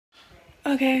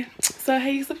Okay, so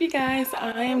hey, what's up, you guys?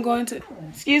 I am going to,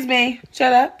 excuse me,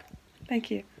 shut up. Thank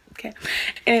you. Okay.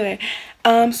 Anyway,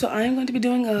 so I am going to be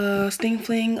doing a Sting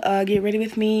Fling, get ready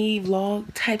with me vlog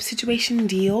type situation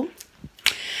deal.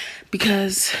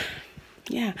 Because,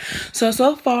 yeah.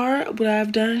 So far, what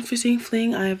I've done for Sting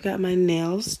Fling, I've got my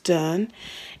nails done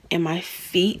and my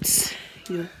feet.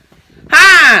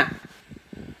 Ha!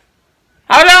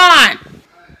 Hold on!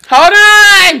 Hold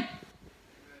on!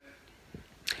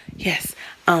 Yes,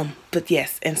 but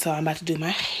yes, and so I'm about to do my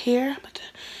hair. I'm about to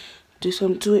do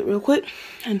something to it real quick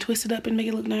and twist it up and make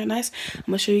it look nice. I'm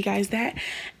gonna show you guys that,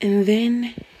 and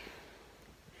then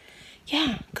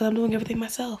yeah, cause I'm doing everything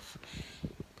myself.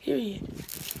 Period.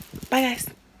 Bye guys.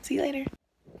 See you later.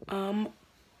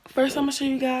 First I'm gonna show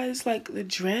you guys like the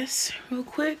dress real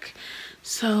quick.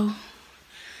 So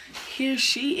here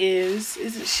she is.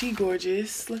 Isn't she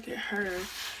gorgeous? Look at her.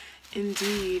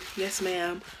 Indeed. Yes,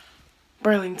 ma'am.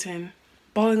 Burlington.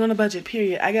 Balling on a budget,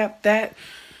 period. I got that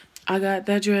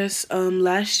dress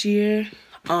last year.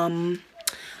 I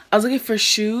was looking for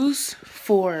shoes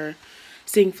for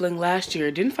Sting Fling last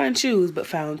year. Didn't find shoes, but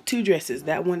found two dresses.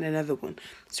 That one and another one.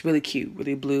 It's really cute,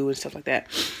 really blue and stuff like that.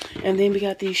 And then we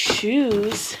got these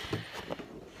shoes.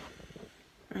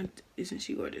 Isn't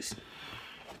she gorgeous?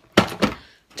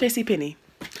 JCPenney.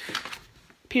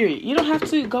 Period. You don't have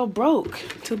to go broke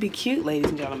to be cute, ladies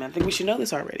and gentlemen. I think we should know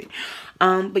this already.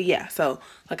 But yeah, so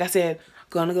like I said,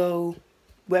 gonna go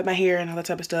wet my hair and all that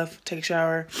type of stuff, take a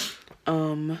shower.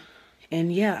 And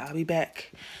yeah, I'll be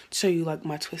back to show you like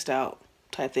my twist out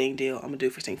type thing deal I'm gonna do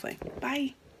for Sting Fling.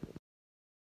 Bye.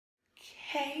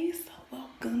 Okay, so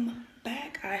welcome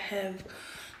back. I have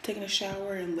taken a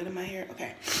shower and lit in my hair.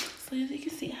 Okay, so as you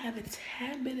can see, I have a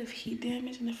tad bit of heat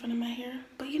damage in the front of my hair,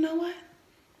 but you know what?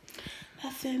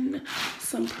 Nothing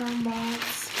some perm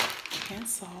rods can't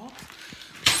solve.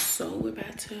 So we're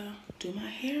about to do my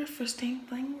hair for Sting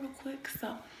Fling real quick.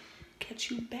 So catch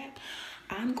you back.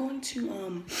 I'm going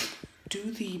to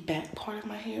do the back part of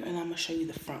my hair and I'm gonna show you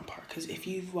the front part. Because if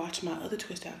you've watched my other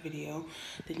twist out video,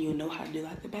 then you'll know how to do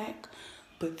like the back.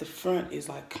 But the front is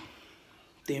like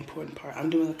the important part. I'm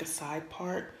doing like a side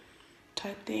part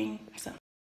type thing. So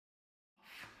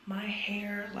my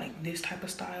hair, like this type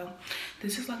of style,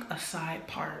 this is like a side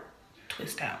part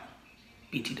twist out.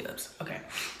 BT dubs. Okay,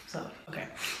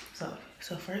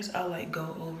 so first I'll like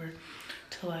go over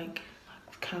to like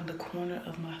kind of the corner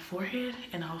of my forehead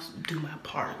and I'll do my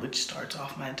part, which starts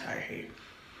off my entire hair.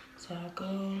 So I'll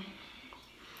go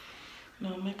and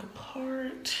I'll make a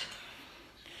part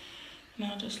and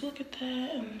I'll just look at that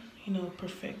and, you know,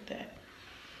 perfect that.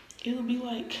 It'll be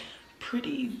like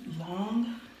pretty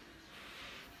long,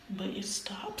 but it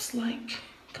stops like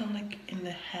kind of like in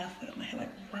the half of my hair,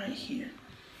 like right here.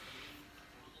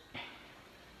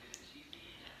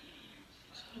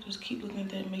 So just keep looking at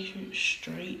that, make sure it's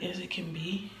straight as it can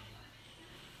be.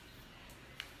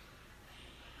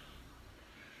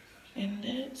 And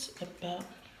that's about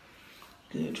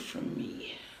good for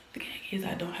me. The gag is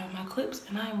I don't have my clips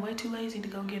and I am way too lazy to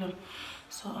go get them.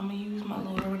 So I'm gonna use my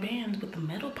little rubber bands with the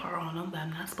metal part on them that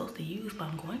I'm not supposed to use, but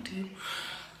I'm going to.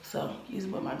 So these are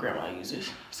what my grandma uses.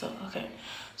 So, okay.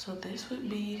 So this would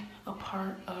be a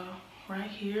part right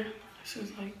here. This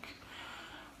is like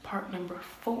part number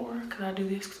 4, because I do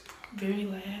this very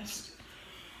last.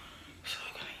 So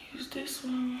I'm gonna use this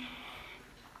one.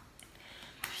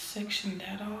 Section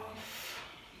that off.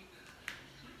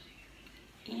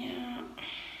 Yeah.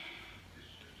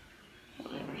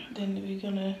 Whatever. Then we're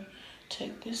gonna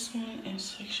take this one and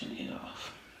section it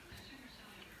off.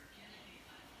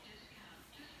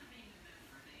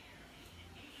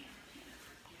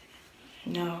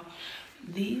 Now,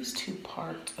 these two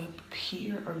parts up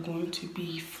here are going to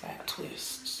be flat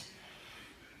twists.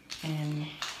 And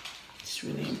it's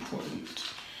really important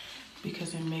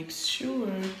because it makes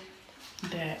sure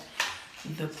that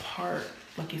the part,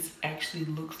 like it actually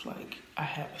looks like I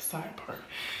have a side part.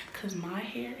 Because my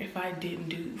hair, if I didn't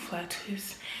do flat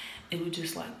twists, it would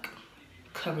just like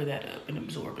cover that up and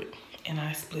absorb it. And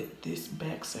I split this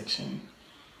back section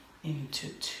into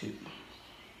 2.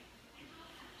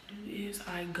 Is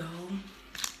I go,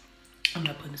 I'm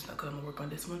not putting this up because I'm gonna work on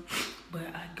this one, but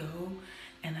I go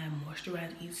and I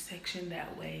moisturize each section.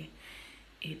 That way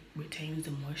it retains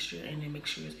the moisture and then make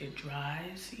sure it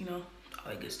dries, you know, all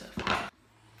that good stuff.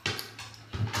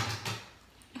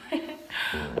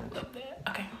 Love that.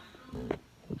 Okay.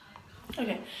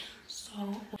 Okay,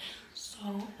 so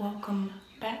welcome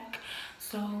back.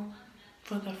 So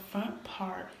for the front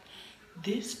part,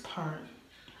 this part,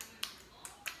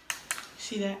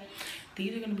 see that?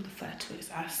 These are gonna be the flat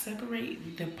twists. I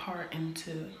separate the part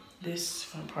into this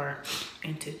front part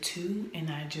into two, and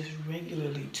I just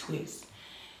regularly twist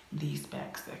these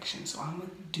back sections. So I'm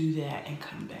gonna do that and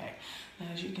come back. Now,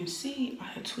 as you can see, I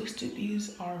had twisted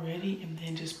these already and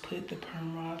then just put the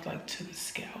perm rod like to the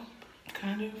scalp,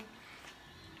 kind of,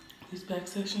 these back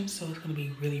sections. So it's gonna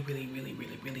be really, really, really,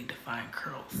 really, really defined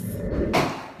curls.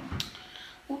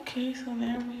 Okay, so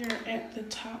now we are at the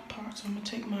top part. So I'm gonna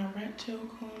take my rat tail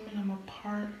comb and I'm gonna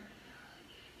part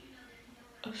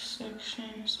a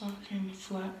section so I can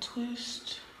flat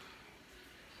twist.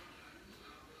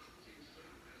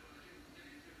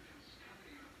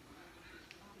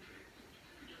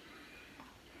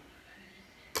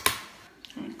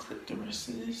 I'm gonna clip the rest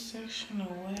of this section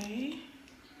away.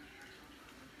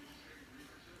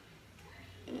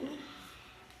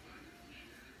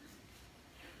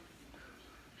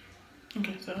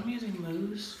 Okay, so I'm using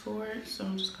mousse for it, so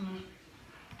I'm just gonna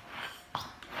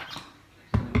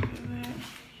do that.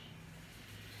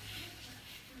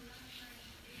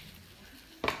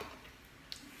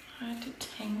 I had to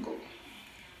tangle.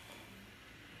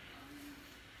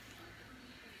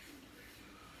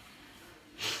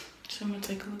 So I'm gonna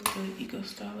take a look at the Eco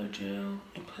Styler gel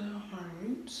and put it on my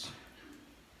roots.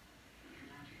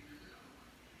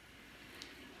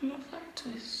 I'm gonna flat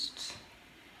twist.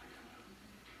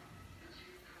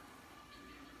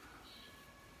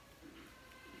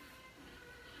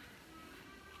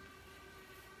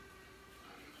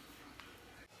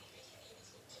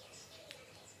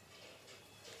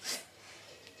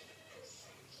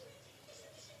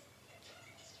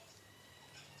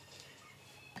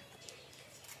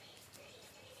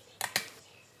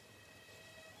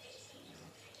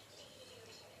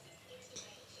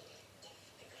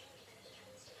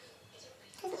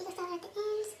 At the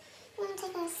ends, you want to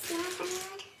take a small perm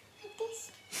rod like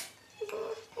this. And go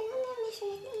put it on there, make sure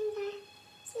the ends are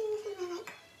smooth and I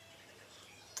like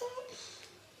that.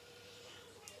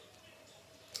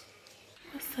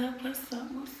 What's up, what's up,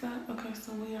 what's up? Okay,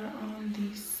 so we are on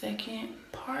the second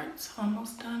part,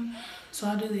 almost done. So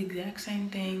I'll do the exact same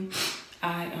thing.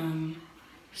 I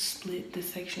split the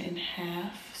section in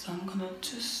half. So I'm gonna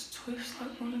just twist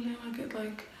like one of them. I get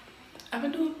like, I've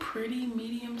been doing pretty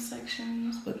medium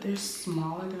sections, but they're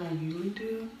smaller than I usually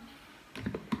do. Take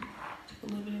a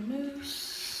little bit of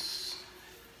mousse.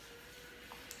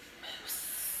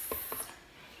 Mousse.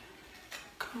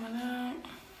 Coming out.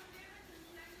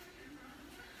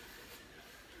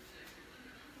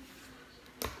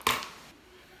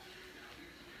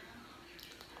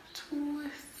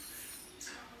 Twist.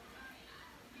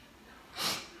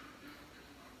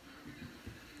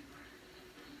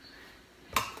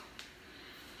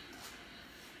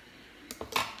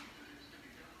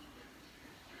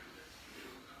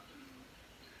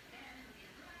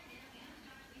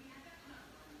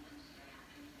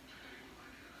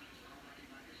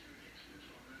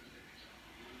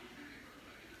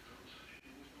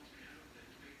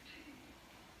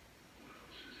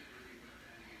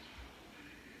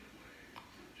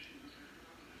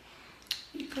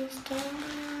 Eco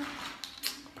Styler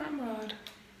perm rod.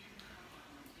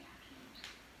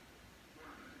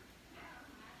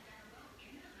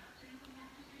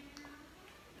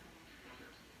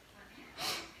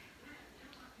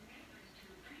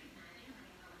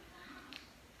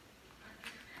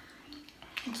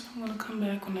 So I'm gonna come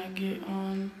back when I get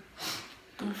on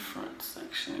the front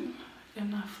section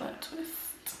and I flat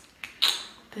twist.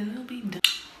 Then it'll be done.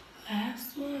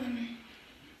 Last one.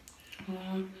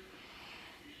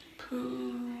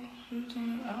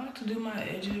 I like to do my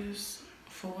edges.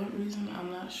 For what reason,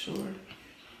 I'm not sure.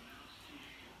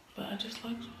 But I just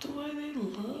like the way they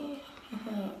look.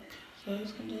 So I'm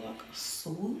just gonna do like a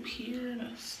swoop here and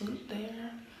a swoop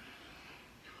there.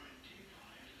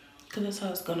 Cause that's how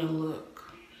it's gonna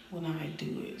look when I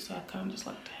do it. So I kind of just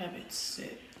like to have it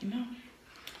sit, you know?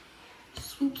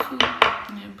 Swoop, swoop,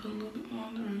 and then put a little bit more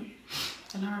on the root.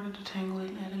 And I already detangled it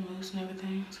and added mousse and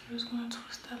everything. So I'm just gonna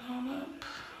twist that on up.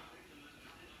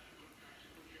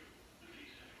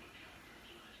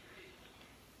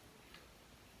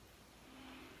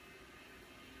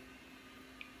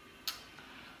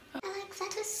 Flat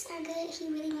twists are good if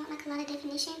you really want like a lot of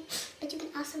definition, but you can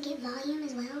also get volume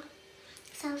as well.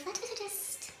 So flat twists are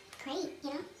just great, you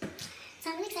know? So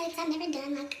I'm really excited because I've never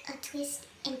done like a twist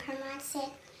and perm rod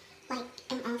set like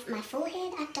on my full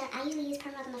head. I usually use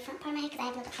perm rods on the front part of my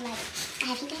head because I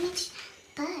have heat damage,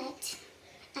 but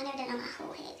I never done it on my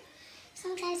whole head. So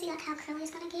I'm trying to see like how curly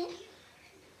it's gonna get.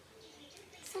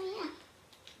 So yeah.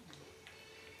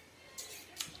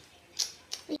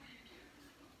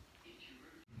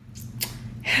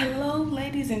 Hello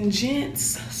ladies and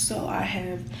gents. So I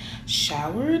have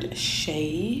showered,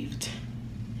 shaved,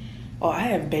 Oh, I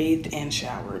have bathed and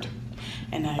showered.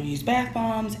 And I use bath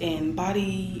bombs and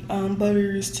body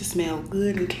butters to smell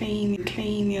good and clean,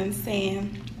 you know what I'm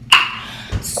saying?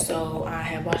 So I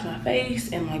have washed my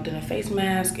face and like done a face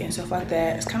mask and stuff like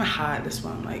that. It's kind of hot, this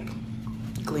one, like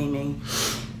gleaming,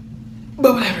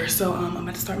 but whatever. So I'm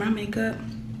about to start my makeup.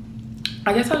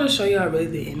 I guess I'll just show y'all really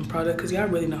the end product because y'all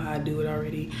really know how I do it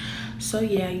already. So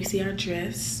yeah, you see our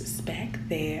dress is back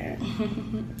there.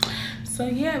 So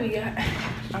yeah, we got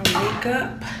our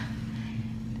makeup.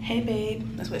 Hey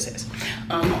babe, that's what it says.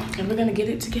 And we're gonna get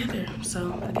it together.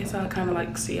 So I guess I'll kind of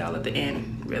like see y'all at the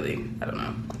end, really. I don't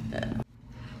know. Yeah.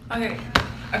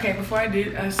 Okay, before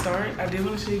I start, I did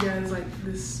want to show you guys like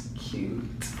this cute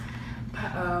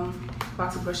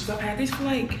box of brushes. I've had these for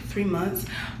like 3 months,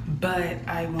 but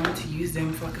I wanted to use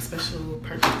them for like a special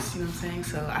purpose, you know what I'm saying?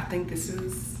 So I think this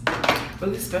is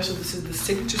really special. This is the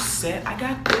signature set. I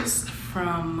got this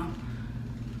from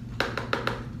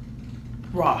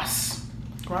Ross's,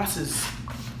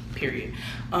 period.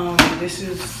 This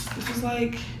is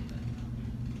like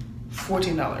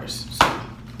 $14. So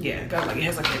yeah, got like, it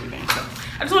has like everything. So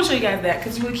I just want to show you guys that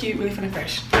because it's really cute, really fun and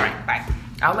fresh. All right, bye.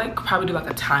 I'll like probably do like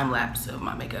a time lapse of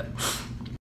my makeup.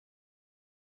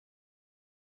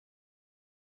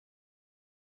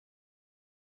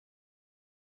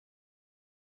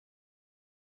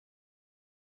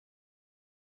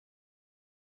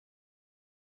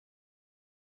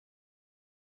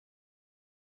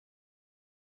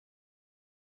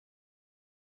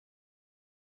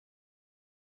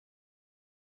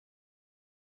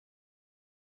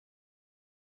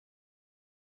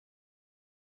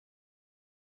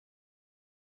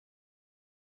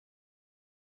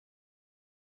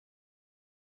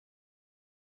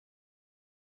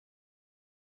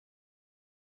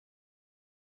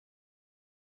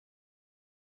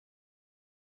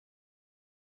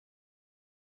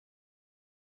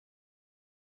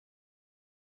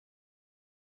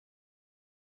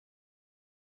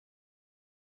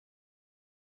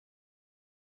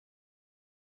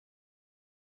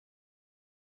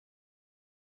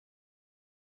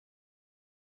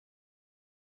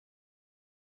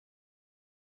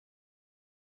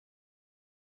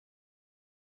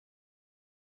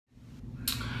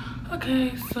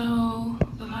 Okay, so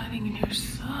the lighting in here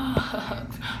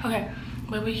sucks. Okay,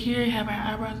 over here you have our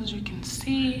eyebrows, as you can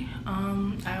see.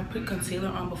 I put concealer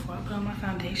on before I put on my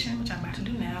foundation, which I'm about to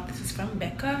do now. This is from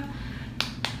Becca.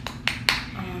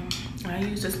 I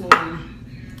use this little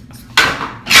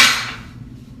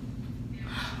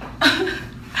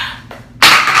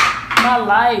my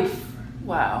life.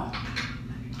 Wow,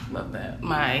 love that.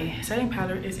 My setting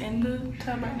powder is in the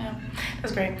tub right now.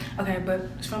 That's great. Okay, but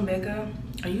it's from Becca.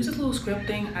 I use this little script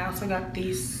thing. I also got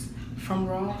these from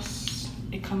Ross.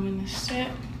 It come in this set.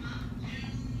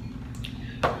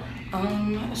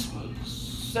 It's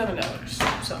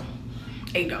 $7, so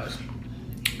 $8.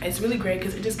 It's really great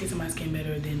because it just gets in my skin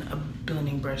better than a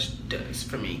blending brush does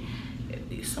for me. At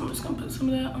least I'm just gonna put some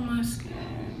of that on my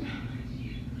skin.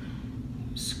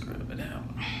 Scrub it out.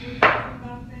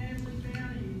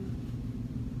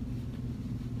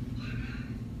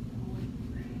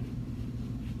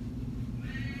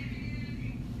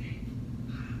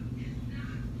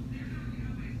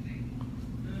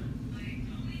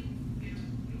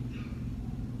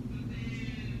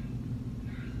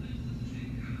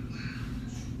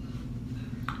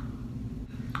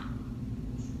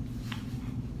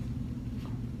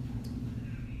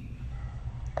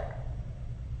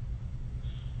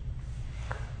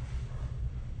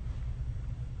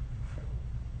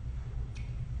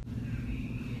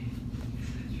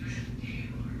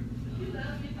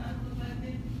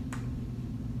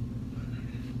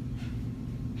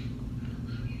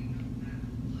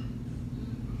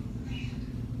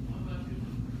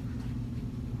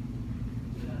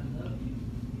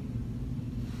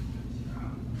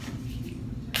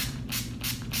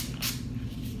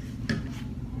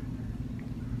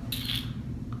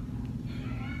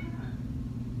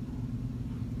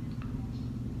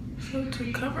 So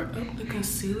to cover up the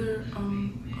concealer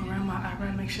around my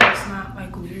eyebrow, make sure it's not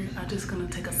like weird, I'm just gonna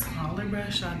take a smaller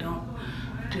brush so I don't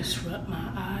disrupt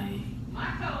my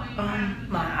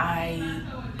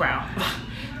eyebrow.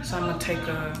 So I'm gonna take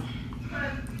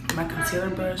my concealer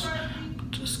brush,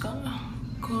 just gonna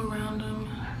go around them.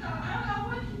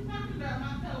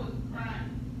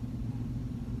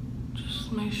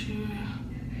 Just make sure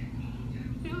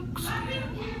it looks good.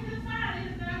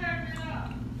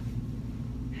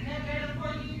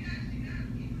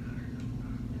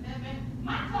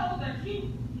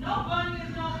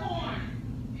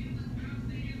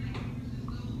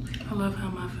 I love how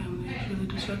my family is really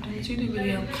disrupting this YouTube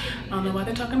video. I don't know why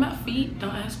they're talking about feet.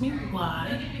 Don't ask me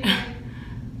why.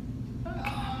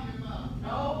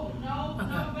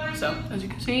 Okay, so as you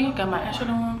can see, got my ashtray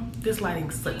on. This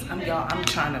lighting sucks. I'm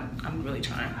really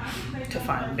trying to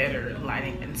find better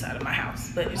lighting inside of my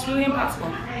house, but it's really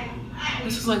impossible.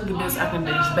 This is like the best I can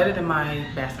do. It's better than my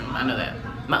bathroom. I know that.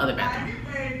 My other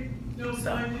bathroom.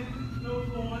 So,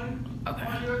 okay.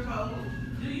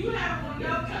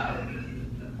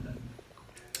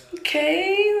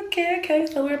 Okay.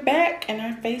 So we're back and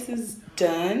our face is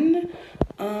done.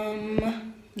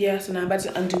 Yeah, so now I'm about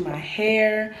to undo my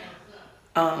hair.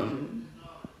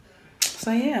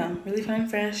 So yeah, really fun,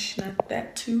 fresh,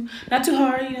 not too hard,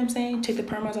 you know what I'm saying? Take the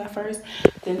permos out first.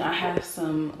 Then I have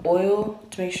some oil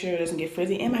to make sure it doesn't get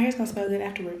frizzy, and my hair's gonna smell good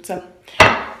afterwards. So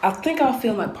I think I'll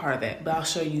film like part of that, but I'll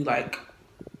show you like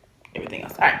everything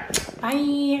else. All right,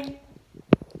 bye.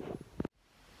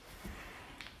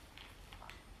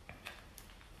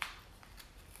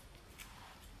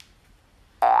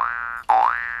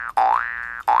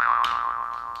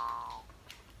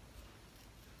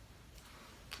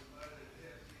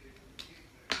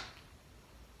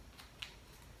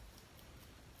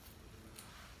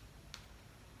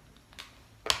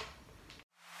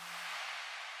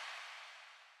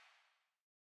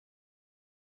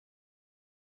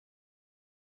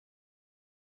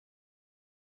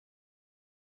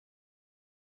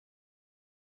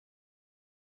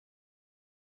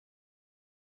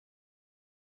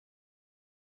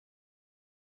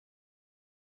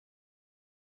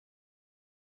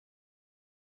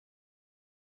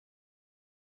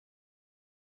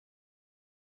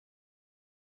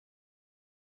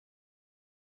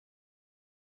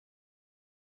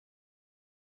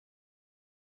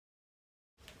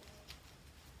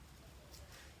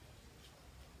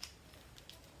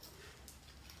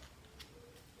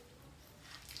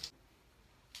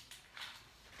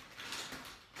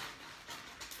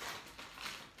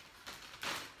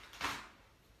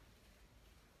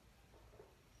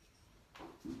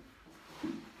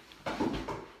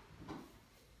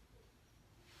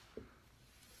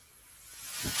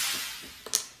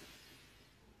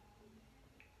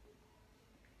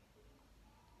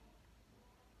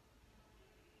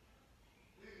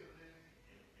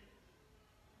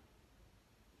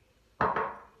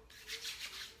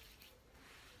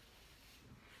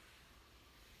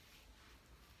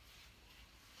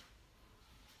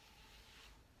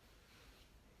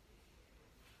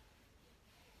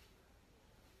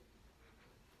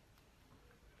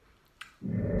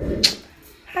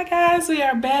 Hi guys, we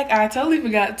are back. I totally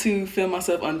forgot to film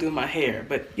myself undoing my hair,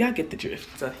 but y'all get the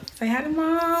drift. So say hi to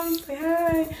mom, say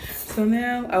hi. So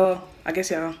now, oh, I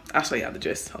guess I'll show y'all the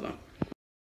dress, hold on.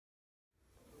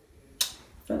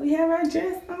 So we have our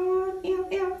dress on,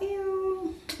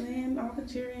 and all the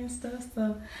jewelry and stuff.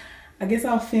 So I guess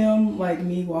I'll film like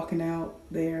me walking out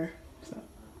there, so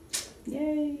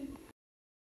yay.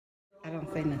 I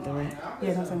don't say nothing, right?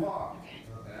 Yeah, don't say nothing.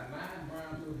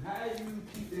 How you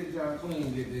keep this job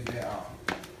clean, get this job off?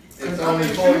 It's only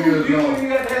 4 years old. You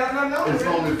got to have nothing. It's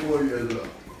only 4 years old.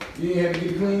 You ain't had to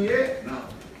get it clean yet? No.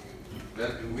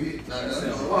 That's the week. That's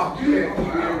the Fuck, you had to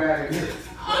keep everybody here.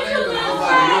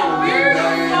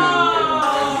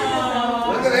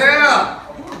 Look at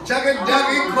him. Chucking,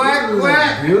 ducking, quack,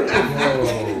 quack. Beautiful.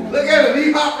 Look at him.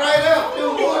 He hopped right up.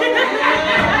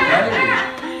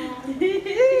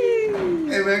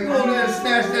 Hey, man, go over there and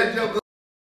snatch that joke.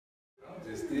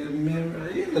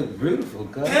 You look beautiful,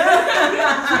 cuz. Look at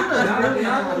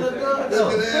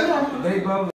that. They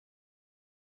both